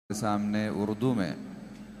सामने उर्दू में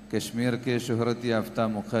कश्मीर के शोहरत याफ्ता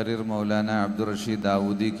मुखर्रिर मौलाना अब्दुल रशीद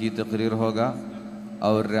दाऊदी की तकरीर होगा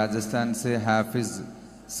और राजस्थान से हाफिज़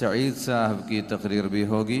सईद साहब की तकरीर भी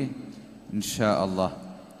होगी इंशाअल्लाह।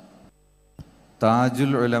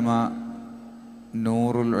 ताजुल उलमा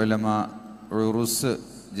നൂറുൽ ഉലമ ഉറുസ്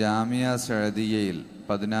ജാമിയ സഅദിയയിൽ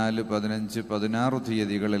 14, 15, 16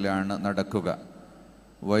 തീയതികളിലാണ് നടക്കുക.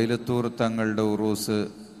 വൈലത്തൂർ തങ്ങളുടെ ഉറൂസ്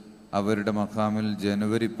അവരുടെ മഖാമിൽ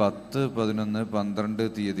ജനുവരി 10, 11, 12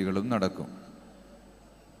 തീയതികളും നടക്കും.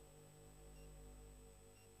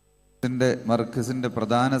 മർക്കസിന്റെ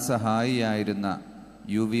പ്രധാന സഹായിയായിരുന്ന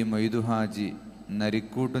UV മൊയ്തു ഹാജി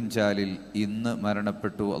നരിക്കൂട്ടും ചാലിൽ ഇന്ന്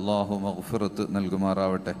മരണപ്പെട്ടു. അല്ലാഹു മഗ്ഫിറത്ത്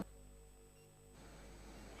നൽകുമാറാവട്ടെ.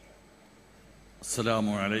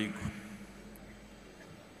 അസ്സലാമു അലൈക്കും.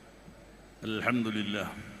 അൽഹംദുലില്ലാ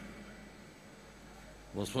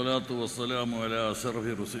വസ്സലാത്തു വസ്സലാമു അലാ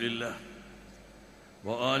അശ്റഫി റസൂലില്ലാ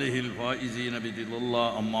വആലിഹിൽ ഫായിസീന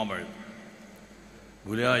ബിദില്ലാഹ് അമ്മാ ബഅദ്.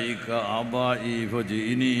 ഉലൈക ആബാഇ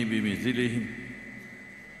ഫജിഇനി ബിമിസ്ലിഹിം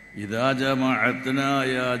ഇദാ ജമഅത്നാ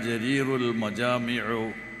യാ ജരീറുൽ മജാമിഉ.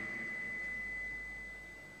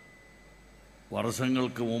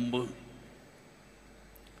 വർഷങ്ങൾക്ക് മുമ്പ്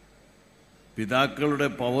പിതാക്കളുടെ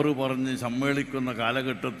പവർ പറഞ്ഞ് സമ്മേളിക്കുന്ന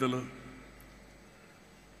കാലഘട്ടത്തിൽ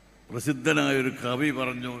പ്രസിദ്ധനായൊരു കവി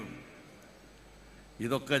പറഞ്ഞു,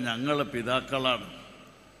 ഇതൊക്കെ ഞങ്ങളെ പിതാക്കളാണ്,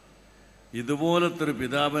 ഇതുപോലത്തൊരു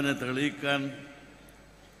പിതാവിനെ തെളിയിക്കാൻ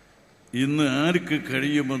ഇന്ന് ആർക്ക്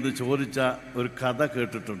കഴിയുമെന്ന് ചോദിച്ച ഒരു കഥ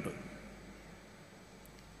കേട്ടിട്ടുണ്ട്.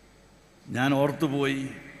 ഞാൻ ഓർത്തുപോയി.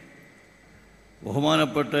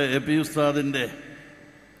 ബഹുമാനപ്പെട്ട AP ഉസ്താദിൻ്റെ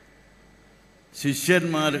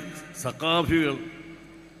ശിഷ്യന്മാർ, സഖാഫികൾ,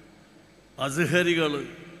 അസ്ഹരികൾ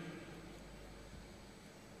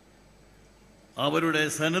അവരുടെ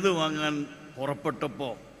സനദ് വാങ്ങാൻ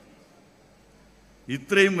പുറപ്പെട്ടപ്പോൾ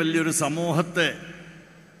ഇത്രയും വലിയൊരു സമൂഹത്തെ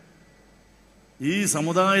ഈ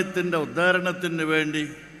സമുദായത്തിൻ്റെ ഉദ്ധാരണത്തിന് വേണ്ടി,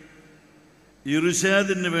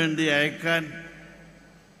 ഇർഷാദിന് വേണ്ടി അയക്കാൻ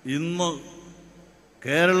ഇന്ന്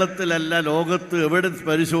കേരളത്തിലല്ല ലോകത്ത് എവിടെ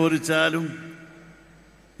പരിശോധിച്ചാലും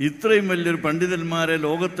ഇത്രയും വലിയൊരു പണ്ഡിതന്മാരെ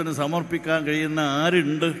ലോകത്തിന് സമർപ്പിക്കാൻ കഴിയുന്ന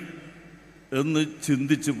ആരുണ്ട് എന്ന്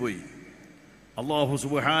ചിന്തിച്ചു പോയി. അല്ലാഹു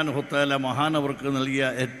സുബ്ഹാനഹു വ തആല മഹാനവർക്ക് നൽകിയ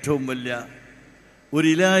ഏറ്റവും വലിയ ഒരു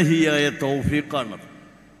ഇലാഹിയായ തൗഫീഖാണത്.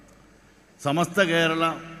 സമസ്ത കേരള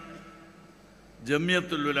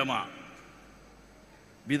ജമിയത്തുൽ ഉലമ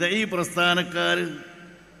ബിദഈ പ്രസ്ഥാനക്കാർ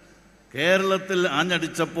കേരളത്തിൽ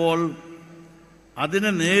ആഞ്ഞടിച്ചപ്പോൾ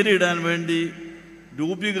അതിനെ നേരിടാൻ വേണ്ടി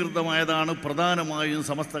രൂപീകൃതമായതാണ് പ്രധാനമായും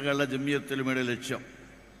സമസ്ത കേരള ജമിയത്തുലുമയുടെ ലക്ഷ്യം.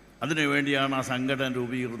 അതിനുവേണ്ടിയാണ് ആ സംഘടന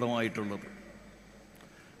രൂപീകൃതമായിട്ടുള്ളത്.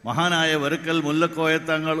 മഹാനായ വരക്കൽ മുല്ലക്കോയ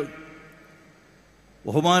തങ്ങൾ,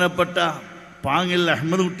 ബഹുമാനപ്പെട്ട പാങ്ങിൽ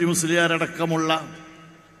അഹമ്മദ് കുട്ടി മുസ്ലിയാർ അടക്കമുള്ള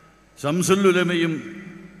ശംസുൽ ഉലമയും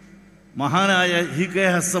മഹാനായ HK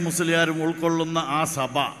ഹസ്സൻ മുസ്ലിയാരും ഉൾക്കൊള്ളുന്ന ആ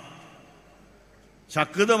സഭ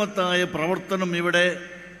ശക്തമത്തായ പ്രവർത്തനം ഇവിടെ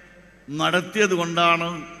നടത്തിയതുകൊണ്ടാണ്,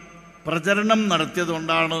 പ്രചരണം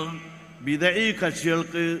നടത്തിയതുകൊണ്ടാണ് ബിദഈ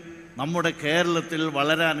കക്ഷികൾക്ക് നമ്മുടെ കേരളത്തിൽ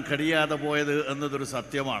വളരാൻ കഴിയാതെ പോയത് എന്നതൊരു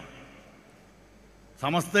സത്യമാണ്.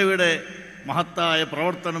 സമസ്തയുടെ മഹത്തായ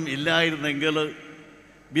പ്രവർത്തനം ഇല്ലായിരുന്നെങ്കിൽ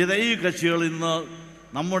ബിദഈ കക്ഷികൾ ഇന്ന്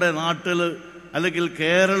നമ്മുടെ നാട്ടിൽ അല്ലെങ്കിൽ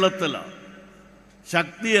കേരളത്തിൽ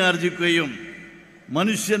ശക്തി ആർജിക്കുകയും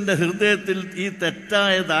മനുഷ്യൻ്റെ ഹൃദയത്തിൽ ഈ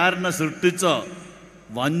തെറ്റായ ധാരണ സൃഷ്ടിച്ച്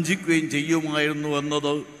വഞ്ചിക്കുകയും ചെയ്യുമായിരുന്നു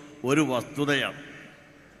എന്നത് ഒരു വസ്തുതയാണ്.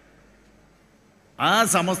 ആ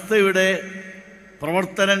സമസ്തയുടെ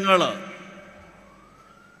പ്രവർത്തനങ്ങൾ,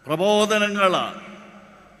 പ്രബോധനങ്ങൾ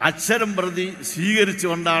അക്ഷരം പ്രതി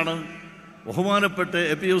സ്വീകരിച്ചുകൊണ്ടാണ് ബഹുമാനപ്പെട്ട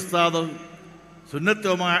AP ഉസ്താദ് സുന്നത്ത്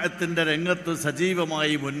ജമാഅത്തിൻ്റെ രംഗത്ത്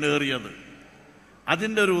സജീവമായി മുന്നേറിയത്.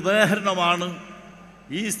 അതിൻ്റെ ഒരു ഉദാഹരണമാണ്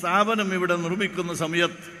ഈ സ്ഥാപനം ഇവിടെ നിർമ്മിക്കുന്ന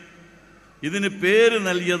സമയത്ത് ഇതിന് പേര്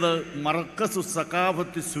നൽകിയത് മർക്കസു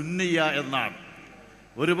സഖാഫത്തി സുന്നിയ എന്നാണ്.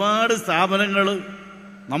 ഒരുപാട് സ്ഥാപനങ്ങൾ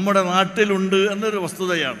നമ്മുടെ നാട്ടിലുണ്ട് എന്നൊരു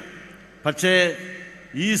വസ്തുതയാണ്. പക്ഷേ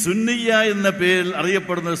ഈ സുന്നിയ എന്ന പേരിൽ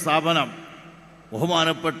അറിയപ്പെടുന്ന സ്ഥാപനം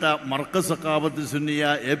ബഹുമാനപ്പെട്ട മർക്കസ് സഖാഫത്തി സുന്നിയ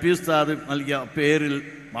AP ഉസ്താദ് നൽകിയ പേരിൽ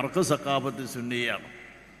മർക്കസ് സഖാഫത്തി സുന്നിയാണ്.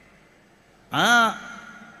 ആ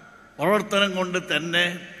പ്രവർത്തനം കൊണ്ട് തന്നെ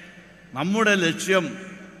നമ്മുടെ ലക്ഷ്യം,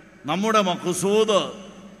 നമ്മുടെ മഖ്സൂദ്,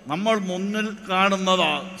 നമ്മൾ മുന്നിൽ കാണുന്നത്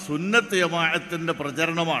സുന്നത്ത് ജമാഅത്തിൻ്റെ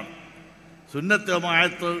പ്രചരണമാണ്. സുന്നത്ത്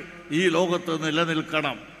ജമാഅത്ത് ഈ ലോകത്ത്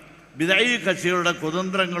നിലനിൽക്കണം. ബിദഈ കക്ഷികളുടെ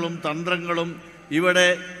കുതന്ത്രങ്ങളും തന്ത്രങ്ങളും ഇവിടെ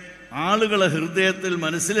ആളുകളെ ഹൃദയത്തിൽ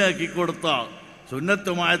മനസ്സിലാക്കി കൊടുത്ത സുന്നത്ത്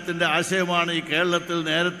ജമാഅത്തിൻ്റെ ആശയമാണ് ഈ കേരളത്തിൽ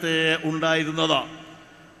നേരത്തെ ഉണ്ടായിരുന്നത്.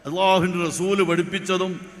 അല്ലാഹുവിൻ്റെ റസൂല്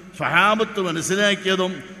പഠിപ്പിച്ചതും സ്വഹാബത്ത്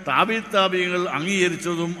മനസ്സിലാക്കിയതും താബികൾ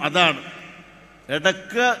അംഗീകരിച്ചതും അതാണ്.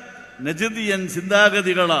 ഇടക്ക് നജിദിയൻ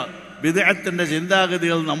ചിന്താഗതികൾ, ബിദ്അത്തിന്റെ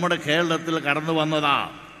ചിന്താഗതികൾ നമ്മുടെ കേരളത്തിൽ കടന്നു വന്നതാ.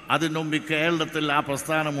 അതിനു മുമ്പ് കേരളത്തിൽ ആ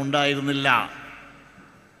പ്രസ്ഥാനം ഉണ്ടായിരുന്നില്ല.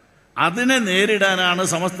 അതിനെ നേരിടാനാണ്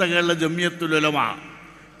സമസ്ത കേരള ജംഇയ്യത്തുൽ ഉലമ.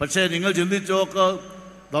 പക്ഷേ നിങ്ങൾ ചിന്തിച്ചു നോക്ക്,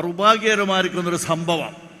 ദൗർഭാഗ്യകരമായിരിക്കുന്നൊരു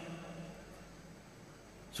സംഭവം.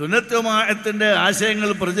 സുന്നത്ത് ജമാഅത്തിന്റെ ആശയങ്ങൾ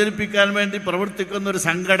പ്രചരിപ്പിക്കാൻ വേണ്ടി പ്രവർത്തിക്കുന്ന ഒരു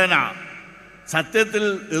സംഘടന സത്യത്തിൽ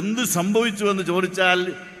എന്ത് സംഭവിച്ചുവെന്ന് ചോദിച്ചാൽ,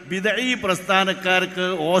 ബിദ്ഈ പ്രസ്ഥാനക്കാർക്ക്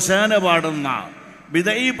ഓശാന പാടുന്ന,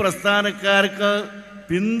 ബിദ്ഈ പ്രസ്ഥാനക്കാർക്ക്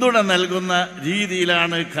പിന്തുണ നൽകുന്ന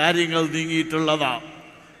രീതിയിലാണ് കാര്യങ്ങൾ നീങ്ങിയിട്ടുള്ളത്.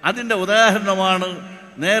 അതിൻ്റെ ഉദാഹരണമാണ്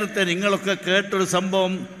നേരത്തെ നിങ്ങളൊക്കെ കേട്ടൊരു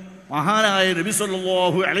സംഭവം. മഹാനായ നബി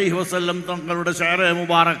സല്ലല്ലാഹു അലൈഹി വസല്ലം തങ്ങളുടെ ശഅറേ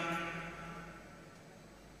മുബാറക്,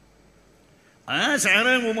 ആ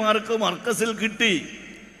ശഅറേ മുബാറക് മർക്കസിൽ കിട്ടി.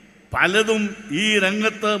 പലതും ഈ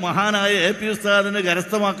രംഗത്ത് മഹാനായ എ.പി. ഉസ്താദിന്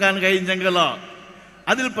കരസ്ഥമാക്കാൻ കഴിഞ്ഞെങ്കിൽ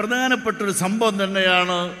അതിൽ പ്രധാനപ്പെട്ടൊരു സംഭവം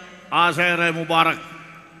തന്നെയാണ് ആ ശഅറേ മുബാറക്.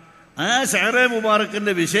 ആ ശഅറേ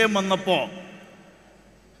മുബാറക്കിൻ്റെ വിഷയം വന്നപ്പോൾ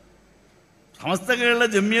സമസ്ത കേരള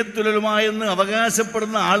ജംഇയ്യത്തുൽ ഉലമ എന്ന്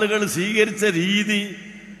അവകാശപ്പെടുന്ന ആളുകൾ സ്വീകരിച്ച രീതി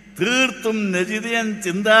തീർത്തും നജിദിയൻ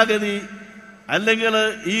ചിന്താഗതി, അല്ലെങ്കിൽ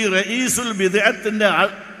ഈ റഈസുൽ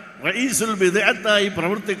ബിദ്അത്തായി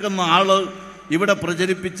പ്രവർത്തിക്കുന്ന ആള് ഇവിടെ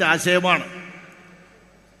പ്രചരിപ്പിച്ച ആശയമാണ്.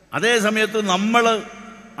 അതേ സമയത്ത് നമ്മൾ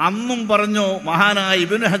അന്നും പറഞ്ഞു, മഹാനായ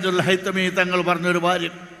ഇബ്നു ഹജറുൽ ഹൈതമി തങ്ങൾ പറഞ്ഞൊരു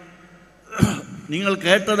കാര്യം നിങ്ങൾ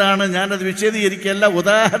കേട്ടതാണ്, ഞാനത് വിശദീകരിക്കല്ല,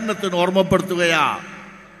 ഉദാഹരണത്തിന് ഓർമ്മപ്പെടുത്തുകയാ.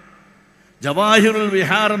 ജവാഹിറുൽ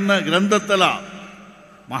വിഹാർ എന്ന ഗ്രന്ഥത്തില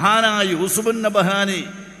മഹാനായ യൂസുഫ് നബഹാനി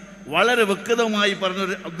വളരെ വ്യക്തമായി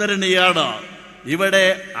പറഞ്ഞൊരു ഉദ്ധരണിയാണ്. ഇവിടെ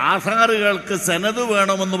ആസാറുകൾക്ക് സനദ്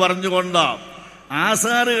വേണമെന്ന് പറഞ്ഞുകൊണ്ട്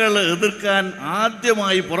ആസാറുകൾ എതിർക്കാൻ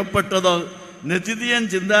ആദ്യമായി പുറപ്പെട്ടത് നജിദിയൻ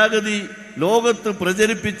ചിന്താഗതി ലോകത്ത്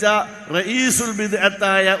പ്രചരിപ്പിച്ച റഈസുൽ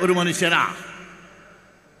ബിദ്അത്തായ ഒരു മനുഷ്യനാണ്.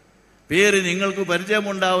 പേര് നിങ്ങൾക്ക്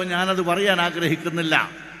പരിചയമുണ്ടാവും, ഞാനത് പറയാൻ ആഗ്രഹിക്കുന്നില്ല.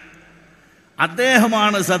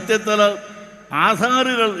 അദ്ദേഹമാണ് സത്യത്തിൽ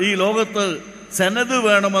ആധാറുകൾ ഈ ലോകത്ത് സനദ്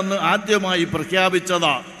വേണമെന്ന് ആദ്യമായി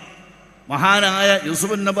പ്രഖ്യാപിച്ചത്. മഹാനായ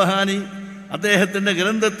യൂസുഫ് നബഹാനി അദ്ദേഹത്തിൻ്റെ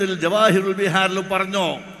ഗ്രന്ഥത്തിൽ ജവാഹിറുൽ ബിഹാറിൽ പറഞ്ഞു,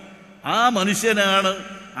 ആ മനുഷ്യനാണ്,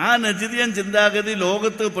 ആ നജിദിയൻ ചിന്താഗതി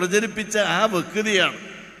ലോകത്ത് പ്രചരിപ്പിച്ച ആ വ്യക്തിയാണ്.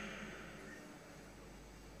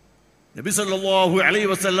 നബി സല്ലല്ലാഹു അലൈഹി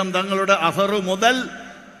വസല്ലം തങ്ങളുടെ അസറ് മുതൽ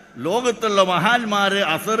ലോകത്തുള്ള മഹാന്മാരെ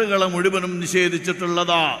അസറുകളെ മുഴുവനും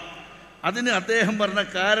നിഷേധിച്ചിട്ടുള്ളതാ. അതിന് അദ്ദേഹം പറഞ്ഞ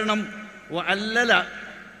കാരണം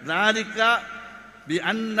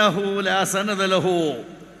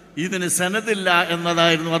ഇതിന് സനദില്ല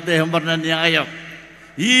എന്നതായിരുന്നു അദ്ദേഹം പറഞ്ഞ ന്യായം.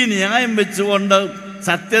 ഈ ന്യായം വെച്ചുകൊണ്ട്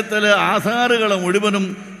സത്യത്തിൽ ആധാറുകളെ മുഴുവനും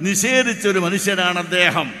നിഷേധിച്ചൊരു മനുഷ്യനാണ്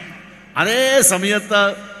അദ്ദേഹം. അതേ സമയത്ത്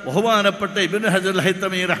ബഹുമാനപ്പെട്ട ഇബ്നു ഹജറുൽ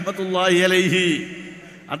ഹൈതമി റഹ്മത്തുള്ളാഹി അലൈഹി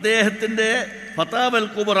അദ്ദേഹത്തിൻ്റെ ഫതാവൽ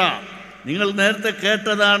കുബ്ര നിങ്ങൾ നേരത്തെ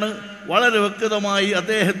കേട്ടതാണ്. വളരെ വ്യക്തമായി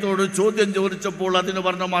അദ്ദേഹത്തോട് ചോദ്യം ചോദിച്ചപ്പോൾ അതിന്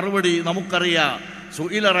പറഞ്ഞ മറുപടി നമുക്കറിയാം.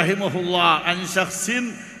 സുഇല റഹിമഹുല്ലാ അൻ ശഖ്സിൻ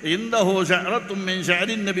ഇൻദഹു ശഅറത്തുൻ മിൻ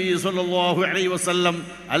ശഅരിൻ നബി സല്ലല്ലാഹു അലൈഹി വസല്ലം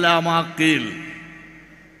അലാ മാ ഖീൽ.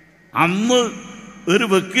 അന്ന് ഒരു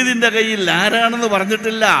വ്യക്തിൻ്റെ കയ്യിൽ ആരാണെന്ന്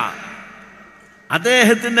പറഞ്ഞിട്ടില്ല,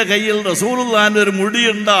 അദ്ദേഹത്തിൻ്റെ കയ്യിൽ റസൂലുള്ളാഹിന്റെ ഒരു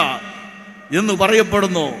മുടിയുണ്ട് എന്ന്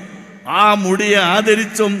പറയപ്പെടുന്നു. ആ മുടിയെ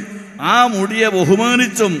ആദരിച്ചും ആ മുടിയെ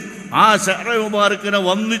ബഹുമാനിച്ചും ആ ശഅറേ മുബാറക്കിനെ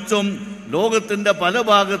വന്ദിച്ചും ലോകത്തിൻ്റെ പല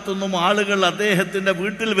ഭാഗത്തുനിന്നും ആളുകൾ അദ്ദേഹത്തിൻ്റെ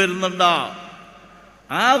വീട്ടിൽ വരുന്നുണ്ട്.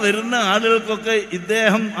 ആ വരുന്ന ആളുകൾക്കൊക്കെ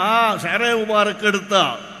ഇദ്ദേഹം ആ ശഅറേ മുബാറക്ക് എടുത്ത്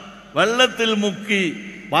വെള്ളത്തിൽ മുക്കി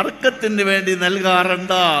ബർക്കത്തിന് വേണ്ടി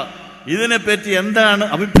നൽകാറുണ്ട്. ഇതിനെപ്പറ്റി എന്താണ്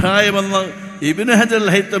അഭിപ്രായമെന്ന് ഇബ്നു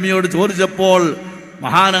ഹജറുൽ ഹൈതമിയോട് ചോദിച്ചപ്പോൾ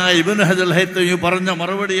മഹാനായ ഇബ്നു ഹജറുൽ ഹൈതമി പറഞ്ഞ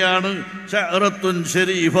മറുപടിയാണ് ശഅറത്തുൻ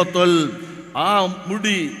ശരീഫത്തുൽ. ആ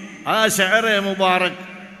മുടി, ആ ശഅറേ മുബാറക്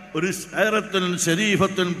ഒരു ശഅറത്തുൻ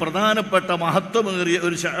ശരീഫത്തുൻ, പ്രധാനപ്പെട്ട മഹത്വമേറിയ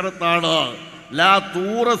ഒരു ശഅറത്താണ്. ലാ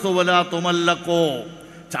തൂറസു വലാ തുമല്ലഖോ.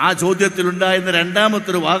 ആ ചോദ്യത്തിലുണ്ടായിരുന്ന രണ്ടാമത്തെ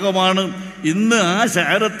ഒരു ഭാഗമാണ്, ഇന്ന് ആ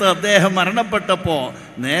ശഅറത്ത് അദ്ദേഹം മരണപ്പെട്ടപ്പോൾ,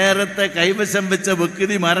 നേരത്തെ കൈവശം വെച്ച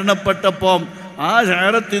വ്യക്തി മരണപ്പെട്ടപ്പോൾ ആ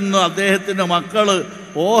ശഅറത്തിൽ നിന്ന് അദ്ദേഹത്തിൻ്റെ മക്കൾ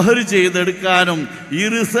ഓഹരി ചെയ്തെടുക്കാനും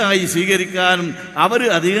ഇർസായി സ്വീകരിക്കാനും അവർ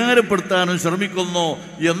അധികാരപ്പെടുത്താനും ശ്രമിക്കുന്നു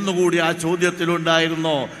എന്നുകൂടി ആ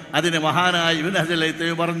ചോദ്യത്തിലുണ്ടായിരുന്നു. അതിന് മഹാനായ ഇബ്നു ഹജറുൽ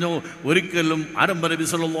ഹൈതമി പറഞ്ഞു, ഒരിക്കലും ആരംഭ നബി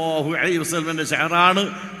സല്ലല്ലാഹു അലൈഹി വസല്ലമിന്റെ ശഅറാണ്,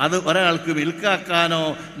 അത് ഒരാൾക്ക് വിൽക്കാക്കാനോ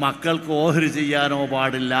മക്കൾക്ക് ഓഹരി ചെയ്യാനോ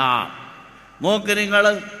പാടില്ല. നോക്ക് നിങ്ങൾ,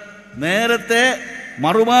 നേരത്തെ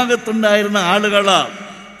മറുഭാഗത്തുണ്ടായിരുന്ന ആളുകൾ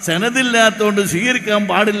സനദില്ലാത്തതുകൊണ്ട് സ്വീകരിക്കാൻ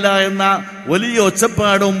പാടില്ല എന്ന വലിയ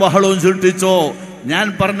ഒച്ചപ്പാടും ബഹളവും സൃഷ്ടിച്ചോ. ഞാൻ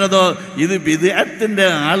പറഞ്ഞത് ഇത് ബിദ്അത്തിന്റെ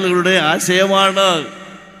ആളുകളുടെ ആശയമാണ്.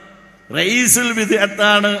 റഈസുൽ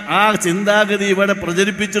ബിദ്അത്താണ് ആ ചിന്താഗതി ഇവിടെ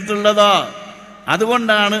പ്രചരിപ്പിച്ചിട്ടുള്ളത്.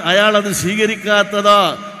 അതുകൊണ്ടാണ് അയാൾ അത് സ്വീകരിക്കാത്തത്.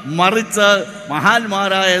 മറിച്ച്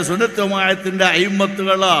മഹാന്മാരായ സുന്നത്ത് ജമാഅത്തിന്റെ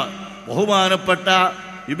അയിമ്മത്തുകൾ, ബഹുമാനപ്പെട്ട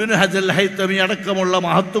ഇബ്നു ഹജർ ഹൈതമി അടക്കമുള്ള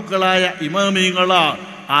മഹത്തുക്കളായ ഇമാമിങ്ങൾ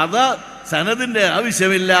അത് സനദിന്റെ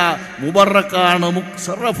ആവശ്യമില്ല, മുബറക്കാണ്,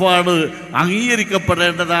 മുഷറഫാണ്,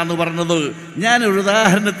 അംഗീകരിക്കപ്പെടേണ്ടതാന്ന് പറഞ്ഞത് ഞാനൊരു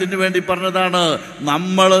ഉദാഹരണത്തിന് വേണ്ടി പറഞ്ഞതാണ്.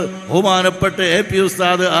 നമ്മൾ ബഹുമാനപ്പെട്ട എ.പി.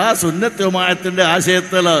 ഉസ്താദ് ആ സുന്നത്ത് ജമാഅത്തിന്റെ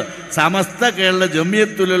ആശയത്തിൽ സമസ്ത കേരള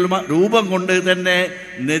ജമിയത്തുൽ ഉലമ രൂപം കൊണ്ട് തന്നെ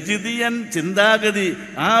നജിദിയൻ ചിന്താഗതി,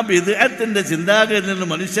 ആ ബിദ്അത്തിന്റെ ചിന്താഗതിയിൽ നിന്ന്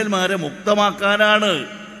മനുഷ്യന്മാരെ മുക്തമാക്കാനാണ്.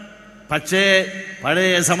 പക്ഷേ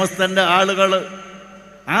പഴയ സമസ്തന്റെ ആളുകൾ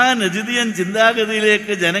ആ നജിദിയൻ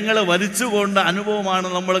ചിന്താഗതിയിലേക്ക് ജനങ്ങളെ വലിച്ചുകൊണ്ട അനുഭവമാണ്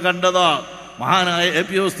നമ്മൾ കണ്ടത്. മഹാനായ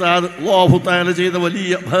എ.പി. ഉസ്താദ് അല്ലാഹു തആല ചെയ്ത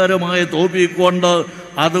വലിയ ഭാരമായ തൗഫീഖ് കൊണ്ട്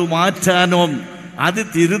അത് മാറ്റാനും അത്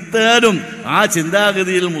തിരുത്താനും ആ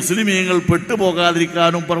ചിന്താഗതിയിൽ മുസ്ലിമീങ്ങൾ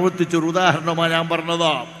പെട്ടുപോകാതിരിക്കാനും പ്രവർത്തിച്ചൊരു ഉദാഹരണമാണ് ഞാൻ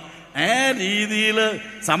പറഞ്ഞത്. ആ രീതിയിൽ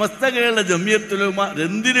സമസ്ത കേരള ജമിയത്തുൽ ഉലമ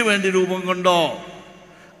എന്തിനു വേണ്ടി രൂപം കൊണ്ടോ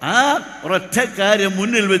ആ ഒരൊറ്റ കാര്യം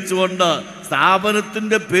മുന്നിൽ വെച്ചുകൊണ്ട്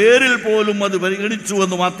സ്ഥാപനത്തിന്റെ പേരിൽ പോലും അത് പരിഗണിച്ചു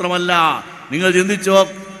എന്ന് മാത്രമല്ല, നിങ്ങൾ ചിന്തിച്ചോ,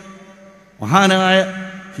 മഹാനായ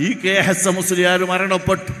കെ മുസ്ലിയാർ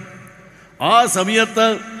മരണപ്പെട്ടു. ആ സമയത്ത്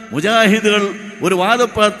മുജാഹിദുകൾ ഒരു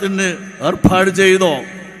വാദപ്രതിന് ഏർപ്പാട് ചെയ്തു.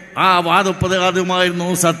 ആ വാദപ്രതിവാദമായിരുന്നു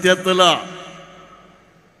സത്യത്തിൽ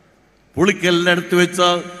പുളിക്കലിനടുത്ത് വെച്ച്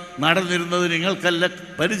നടന്നിരുന്നത്. നിങ്ങൾക്കല്ല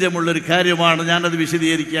പരിചയമുള്ളൊരു കാര്യമാണ്, ഞാനത്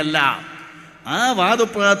വിശദീകരിക്കല്ല. ആ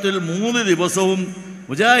വാദപ്രതിവാദത്തിൽ 3 ദിവസവും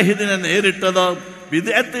മുജാഹിദിനെ നേരിട്ടത്,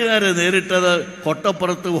 ബിദ്അത്തുകാരെ നേരിട്ടത്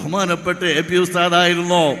കൊട്ടപ്പുറത്ത് ബഹുമാനപ്പെട്ട് എ.പി.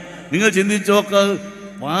 ഉസ്താദായിരുന്നു. നിങ്ങൾ ചിന്തിച്ചോക്ക്,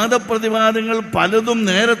 വാദപ്രതിവാദങ്ങൾ പലതും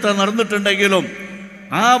നേരത്തെ നടന്നിട്ടുണ്ടെങ്കിലും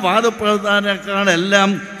ആ വാദപ്രതിവാദങ്ങളെല്ലാം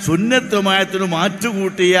സുന്നത്ത് ജമാഅത്തിന്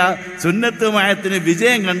മാറ്റുകൂട്ടിയ, സുന്നത്ത് ജമാഅത്തിന്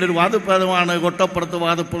വിജയം കണ്ടൊരു വാദപ്രതിവാദമാണ് കൊട്ടപ്പുറത്ത്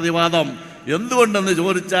വാദപ്രതിവാദം. എന്തുകൊണ്ടെന്ന്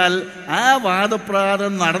ചോദിച്ചാൽ ആ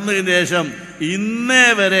വാദപ്രതിവാദം നടന്നതിന് ശേഷം ഇന്നേ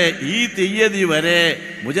വരെ, ഈ തീയതി വരെ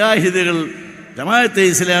മുജാഹിദുകൾ, ജമാഅത്തെ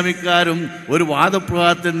ഇസ്ലാമിക്കാരും ഒരു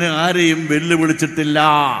വാദപ്രതിവാദത്തിന് ആരെയും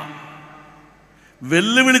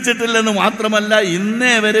വെല്ലുവിളിച്ചിട്ടില്ലെന്ന് മാത്രമല്ല,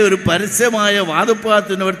 ഇന്നേ വരെ ഒരു പരസ്യമായ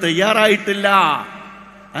വാദപ്രതിവാദത്തിന് അവർ തയ്യാറായിട്ടില്ല.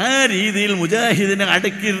 ആ രീതിയിൽ മുജാഹിദിനെ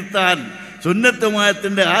അടക്കിയിരുത്താൻ, സുന്നത്ത്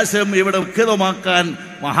ജമാഅത്തിന്റെ ആശയം ഇവിടെ വ്യക്തമാക്കാൻ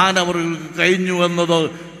മഹാനവറുകൾക്ക് കഴിഞ്ഞു എന്നത്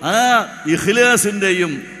ആ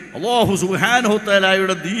ഇഖ്ലാസിന്റെയും അല്ലാഹു സുബ്ഹാനഹു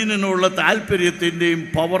തആലയുടെ ദീനിനുള്ള താല്പര്യത്തിന്റെയും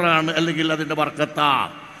പവറാണ്, അല്ലെങ്കിൽ അതിന്റെ ബർക്കത്താ.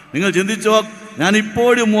 നിങ്ങൾ ചിന്തിച്ചോ, ഞാൻ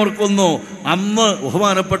ഇപ്പോഴും ഓർക്കുന്നു, അന്ന്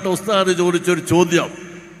ബഹുമാനപ്പെട്ട ഉസ്താദ് ചോദിച്ചൊരു ചോദ്യം.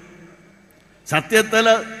 സത്യത്തിൽ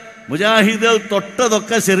മുജാഹിദ്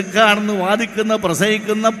തൊട്ടതൊക്കെ ശിർക്കാണെന്ന് വാദിക്കുന്ന,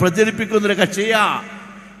 പ്രസംഗിക്കുന്ന, പ്രചരിപ്പിക്കുന്നൊരു കക്ഷിയാ.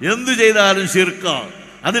 എന്തു ചെയ്താലും ശിർക്ക്,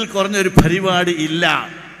 അതിൽ കുറഞ്ഞൊരു പരിപാടി ഇല്ല.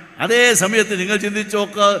 അതേ സമയത്ത് നിങ്ങൾ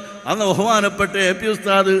ചിന്തിച്ചോക്ക്, അന്ന് ബഹുമാനപ്പെട്ട എ.പി.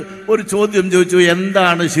 ഉസ്താദ് ഒരു ചോദ്യം ചോദിച്ചു,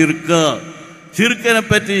 എന്താണ് ശിർക്ക്? ശിർക്കിനെ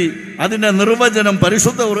പറ്റി അതിൻ്റെ നിർവചനം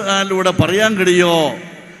പരിശുദ്ധ ഖുർആനിലൂടെ പറയാൻ കഴിയോ?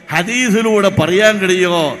 ഹദീസിലൂടെ പറയാൻ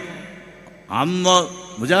കഴിയോ? അന്ന്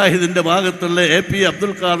മുജാഹിദിന്റെ ഭാഗത്തുള്ള എ.പി.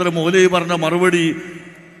 അബ്ദുൽ ഖാദർ മൗലവി പറഞ്ഞ മറുപടി,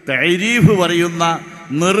 തഅരീഫ് പറയുന്ന,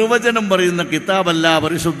 നിർവചനം പറയുന്ന കിതാബല്ല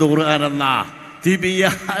പരിശുദ്ധ ഖുർആൻ എന്നാ.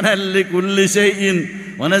 തിബിയാനൽ ലികുല്ലി ഷൈഇൻ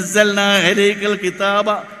വനസ്സൽനാ അലൈക്കൽ കിതാബ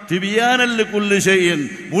തിബിയാനൽ ലികുല്ലി ഷൈഇൻ.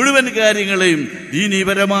 മുഴുവൻ കാര്യങ്ങളെയും,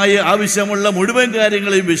 ദീനീപരമായ ആവശ്യമുള്ള മുഴുവൻ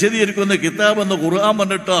കാര്യങ്ങളെയും വിശദീകരിക്കുന്ന കിതാബ് എന്ന് ഖുർആൻ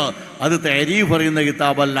പറഞ്ഞിട്ട് അത് തഅരീഫ് പറയുന്ന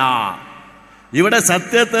കിതാബല്ല. ഇവിടെ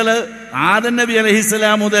സത്യത്തിൽ ആദം നബി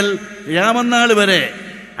അലൈഹിസ്സലാം മുതൽ ഖിയാമത്ത് നാൾ വരെ,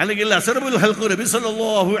 അല്ലെങ്കിൽ അഷ്റഫുൽ ഖൽഖ് നബി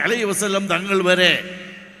സല്ലല്ലാഹു അലൈഹി വസല്ലം തങ്ങൾ വരെ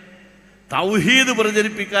തൗഹീദ്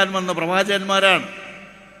പ്രചരിപ്പിക്കാൻ വന്ന പ്രവാചകന്മാരാണ്.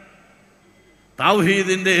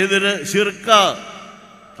 തൗഹീദിന്റെ എതിര് ശിർക്ക്.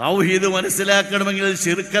 തൗഹീദ് മനസ്സിലാക്കണമെങ്കിൽ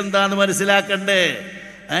ശിർക്ക് എന്താന്ന് മനസ്സിലാക്കണ്ടേ?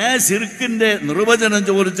 ആ ശിർക്കിന്റെ നിർവചനം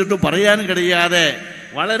ചോദിച്ചിട്ട് പറയാൻ കഴിയാതെ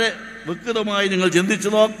വളരെ വ്യക്തമായി നിങ്ങൾ ചിന്തിച്ചു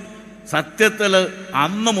നോക്ക്. സത്യത്തിൽ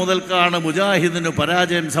അന്ന് മുതൽക്കാണ് മുജാഹിദിന്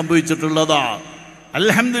പരാജയം സംഭവിച്ചിട്ടുള്ളത്.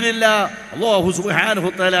 അൽഹംദുലില്ലാഹ്, അല്ലാഹു സുബ്ഹാനഹു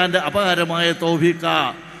തആലാന്റെ അപാരമായ തൗഫീഖ.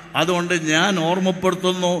 അതുകൊണ്ട് ഞാൻ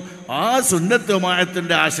ഓർമ്മപ്പെടുത്തുന്നു, ആ സുന്നത്ത്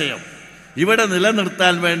ജമാഅത്തിന്റെ ആശയം ഇവിടെ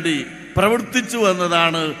നിലനിർത്താൻ വേണ്ടി പ്രവർത്തിച്ചു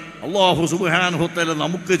എന്നതാണ് അല്ലാഹു സുബ്ഹാനഹു തആല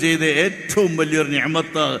നമുക്ക് ചെയ്ത ഏറ്റവും വലിയൊരു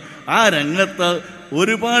നിഅമത്ത്. ആ രംഗത്ത്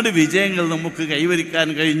ഒരുപാട് വിജയങ്ങൾ നമുക്ക് കൈവരിക്കാൻ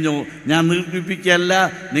കഴിഞ്ഞു. ഞാൻ നിർമ്മിപ്പിക്കല്ല,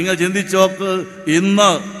 നിങ്ങൾ ചിന്തിച്ചോക്ക്. ഇന്ന്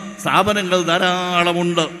സ്ഥാപനങ്ങൾ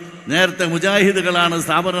ധാരാളമുണ്ട്. നേരത്തെ മുജാഹിദുകളാണ്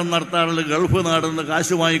സ്ഥാപനം നടത്താറുള്ള, ഗൾഫ് നാടെന്ന്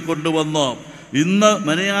കാശുമായി കൊണ്ടുവന്നു. ഇന്ന്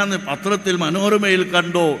മെനയാന്ന് പത്രത്തിൽ മനോരമയിൽ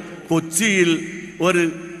കണ്ടു, കൊച്ചിയിൽ ഒരു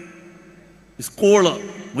സ്കൂള്,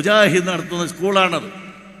 മുജാഹിദ് നടത്തുന്ന സ്കൂളാണത്.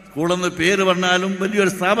 സ്കൂളെന്ന് പേര് പറഞ്ഞാലും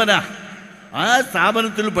വലിയൊരു സ്ഥാപന. ആ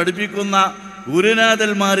സ്ഥാപനത്തിൽ പഠിപ്പിക്കുന്ന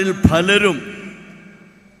ഗുരുനാഥന്മാരിൽ പലരും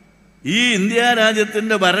ഈ ഇന്ത്യ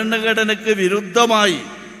രാജ്യത്തിൻ്റെ ഭരണഘടനയ്ക്ക് വിരുദ്ധമായി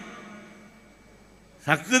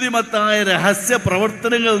ശക്തിമത്തായ രഹസ്യ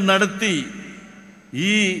പ്രവർത്തനങ്ങൾ നടത്തി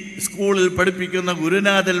ഈ സ്കൂളിൽ പഠിപ്പിക്കുന്ന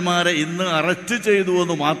ഗുരുനാഥന്മാരെ ഇന്ന് അറസ്റ്റ് ചെയ്തു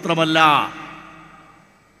എന്ന് മാത്രമല്ല,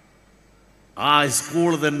 ആ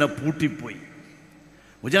സ്കൂൾ തന്നെ പൂട്ടിപ്പോയി.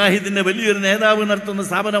 മുജാഹിദിന്റെ വലിയൊരു നേതാവ് നടത്തുന്ന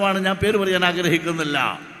സ്ഥാപനമാണ്, ഞാൻ പേര് പറയാൻ ആഗ്രഹിക്കുന്നില്ല.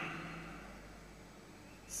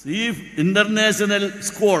 സീഫ് ഇന്റർനാഷണൽ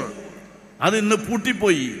സ്കൂൾ അതിന്ന്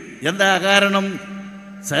പൂട്ടിപ്പോയി. എന്താ കാരണം?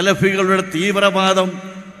 സലഫികളുടെ തീവ്രവാദം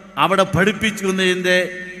അവിടെ പഠിപ്പിക്കുന്നതിൻ്റെ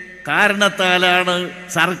കാരണത്താലാണ്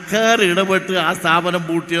സർക്കാർ ഇടപെട്ട് ആ സ്ഥാപനം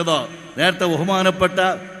പൂട്ടിയത്. നേരത്തെ ബഹുമാനപ്പെട്ട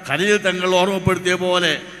ഖലീൽ തങ്ങൾ ഓർമ്മപ്പെടുത്തിയ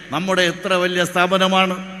പോലെ നമ്മുടെ എത്ര വലിയ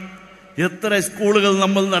സ്ഥാപനമാണ്, എത്ര സ്കൂളുകൾ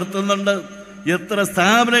നമ്മൾ നടത്തുന്നുണ്ട്, എത്ര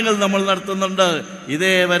സ്ഥാപനങ്ങൾ നമ്മൾ നടത്തുന്നുണ്ട്.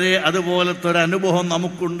 ഇതേവരെ അതുപോലത്തെ ഒരു അനുഭവം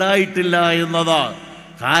നമുക്കുണ്ടായിട്ടില്ല എന്നത്.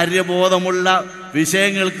 കാര്യബോധമുള്ള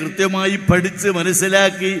വിഷയങ്ങൾ കൃത്യമായി പഠിച്ച്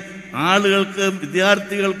മനസ്സിലാക്കി ആളുകൾക്കും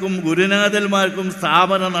വിദ്യാർത്ഥികൾക്കും ഗുരുനാഥന്മാർക്കും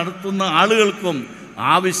സ്ഥാപനം നടത്തുന്ന ആളുകൾക്കും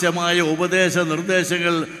ആവശ്യമായ ഉപദേശ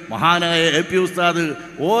നിർദ്ദേശങ്ങൾ മഹാനായ എ.പി. ഉസ്താദ്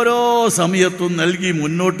ഓരോ സമയത്തും നൽകി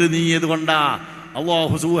മുന്നോട്ട് നീങ്ങിയത് കൊണ്ടാണ്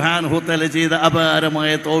അല്ലാഹു സുബ്ഹാനഹു തആല ചെയ്ത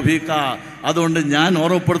അപാരമായ തൗഫീഖ. അതുകൊണ്ട് ഞാൻ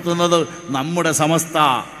ഓർമ്മപ്പെടുത്തുന്നത് നമ്മുടെ സമസ്ത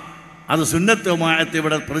അത് സുന്നത്ത് ജമാഅത്ത്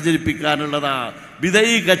ഇവിടെ പ്രചരിപ്പിക്കാനുള്ളതാ.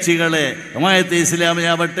 ബിദഈ കക്ഷികളെ ജമാഅത്തെ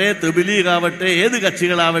ഇസ്ലാമിയാവട്ടെ ജുബിലീഗാവട്ടെ ഏത്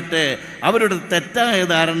കക്ഷികളാവട്ടെ അവരുടെ തെറ്റായ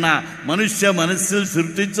ധാരണ മനുഷ്യ മനസ്സിൽ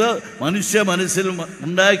സൃഷ്ടിച്ച് മനുഷ്യ മനസ്സിൽ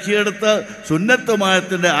ഉണ്ടാക്കിയെടുത്ത് സുന്നത്ത്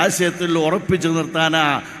ജമാഅത്തിന്റെ ആശയത്തിൽ ഉറപ്പിച്ചു നിർത്താനാ.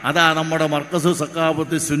 അതാ നമ്മുടെ മർക്കസ്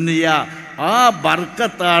സഖാഫത്ത് സുന്നിയ. ആ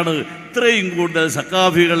ബർക്കത്താണ് ഇത്രയും കൂടുതൽ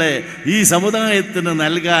സഖാഫികളെ ഈ സമുദായത്തിന്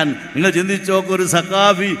നൽകാൻ. നിങ്ങൾ ചിന്തിച്ചു നോക്ക്, ഒരു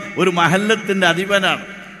സഖാഫി ഒരു മഹല്ലത്തിൻ്റെ അധിപനാണ്,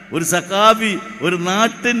 ഒരു സഖാഫി ഒരു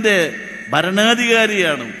നാട്ടിൻ്റെ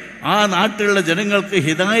ഭരണാധികാരിയാണ്, ആ നാട്ടിലുള്ള ജനങ്ങൾക്ക്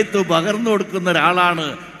ഹിദായത്ത് പകർന്നു കൊടുക്കുന്ന ഒരാളാണ്.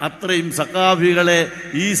 അത്രയും സഖാഫികളെ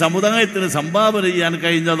ഈ സമുദായത്തിന് സംഭാവന ചെയ്യാൻ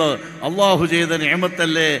കഴിഞ്ഞത് അള്ളാഹു ചെയ്ത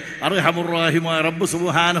നിഅമത്തല്ലേ. അർഹമുർ റഹീമായ റബ്ബ്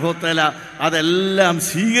സുബ്ഹാനഹു വ തആല അതെല്ലാം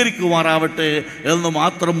സ്വീകരിക്കുമാറാവട്ടെ എന്ന്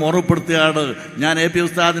മാത്രം ഓർമ്മപ്പെടുത്തുകയാണ്. ഞാൻ എ.പി.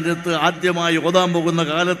 ഉസ്താദിൻ്റെ അടുത്ത് ആദ്യമായി ഓതാൻ പോകുന്ന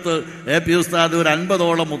കാലത്ത് എ.പി. ഉസ്താദ് ഒരു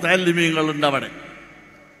 50ഓളം മുതല്ലിമീങ്ങളുണ്ട് അവിടെ.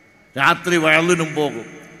 രാത്രി വയലിനും പോകും.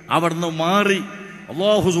 അവിടുന്ന് മാറി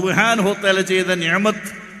അല്ലാഹു സുബ്ഹാനഹു വ തആല ചെയ്ത നിഅമത്ത്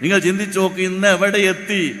നിങ്ങൾ ചിന്തിച്ചു നോക്കി. ഇന്ന് എവിടെ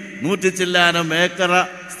എത്തി? 100 ചില്ലാനം ഏക്കറ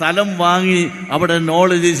സ്ഥലം വാങ്ങി അവിടെ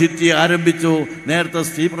നോളജ് സിറ്റി ആരംഭിച്ചു. നേരത്തെ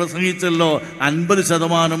സ്ത്രീ പ്രസംഗിച്ചല്ലോ,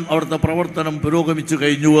 50% അവിടുത്തെ പ്രവർത്തനം പുരോഗമിച്ചു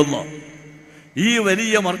കഴിഞ്ഞുവെന്ന്. ഈ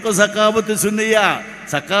വലിയ മർക്കസ് സഖാഫത്ത് സുന്നിയ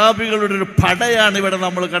സഖാഫികളുടെ ഒരു പടയാണ് ഇവിടെ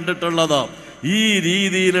നമ്മൾ കണ്ടിട്ടുള്ളത്. ഈ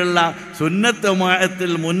രീതിയിലുള്ള സുന്നത്ത്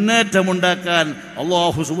ജമാഅത്തിൽ മുന്നേറ്റമുണ്ടാക്കാൻ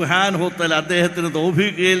അല്ലാഹു സുബ്ഹാനഹു വ തആല അദ്ദേഹത്തിന്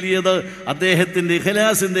തൗഫീഖ് നൽകിയത് അദ്ദേഹത്തിൻ്റെ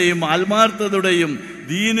ഇഖ്ലാസിൻ്റെയും ആത്മാർത്ഥതയുടെയും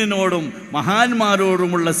ദീനിനോടും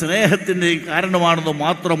മഹാന്മാരോടുമുള്ള സ്നേഹത്തിൻ്റെയും കാരണമാണെന്ന്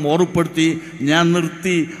മാത്രം ഓർമ്മപ്പെടുത്തി ഞാൻ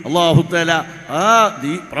നിർത്തി. അല്ലാഹു തആല ആ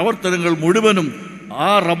പ്രവർത്തനങ്ങൾ മുഴുവനും ആ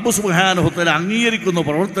റബ്ബ് സുബ്ഹാനഹു വ തആല അംഗീകരിക്കുന്ന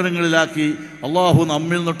പ്രവർത്തനങ്ങളിലാക്കി അള്ളാഹു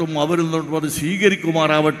നമ്മിൽ നിന്നിട്ടും അവരിൽ നിന്നിട്ടും അത്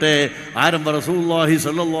സ്വീകരിക്കുമാറാവട്ടെ. ആരംഭ റസൂലുള്ളാഹി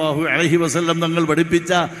സ്വല്ലല്ലാഹു അലൈഹി വസല്ലം തങ്ങൾ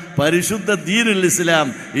പഠിപ്പിച്ച പരിശുദ്ധ ദീനുൽ ഇസ്ലാം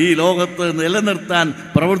ഈ ലോകത്ത് നിലനിർത്താൻ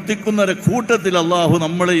പ്രവർത്തിക്കുന്നവരുടെ കൂട്ടത്തിൽ അള്ളാഹു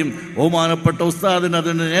നമ്മളെയും ബഹുമാനപ്പെട്ട ഉസ്താദിന്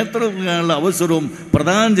അതിൻ്റെ നേതൃത്വം നൽകാനുള്ള അവസരവും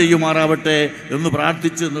പ്രദാനം ചെയ്യുമാറാവട്ടെ എന്ന്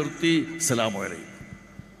പ്രാർത്ഥിച്ച് നിർത്തി. അസ്സലാമു അലൈക്കും.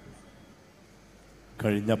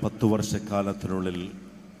 കഴിഞ്ഞ 10 വർഷക്കാലത്തിനുള്ളിൽ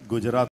ഗുജറാത്ത്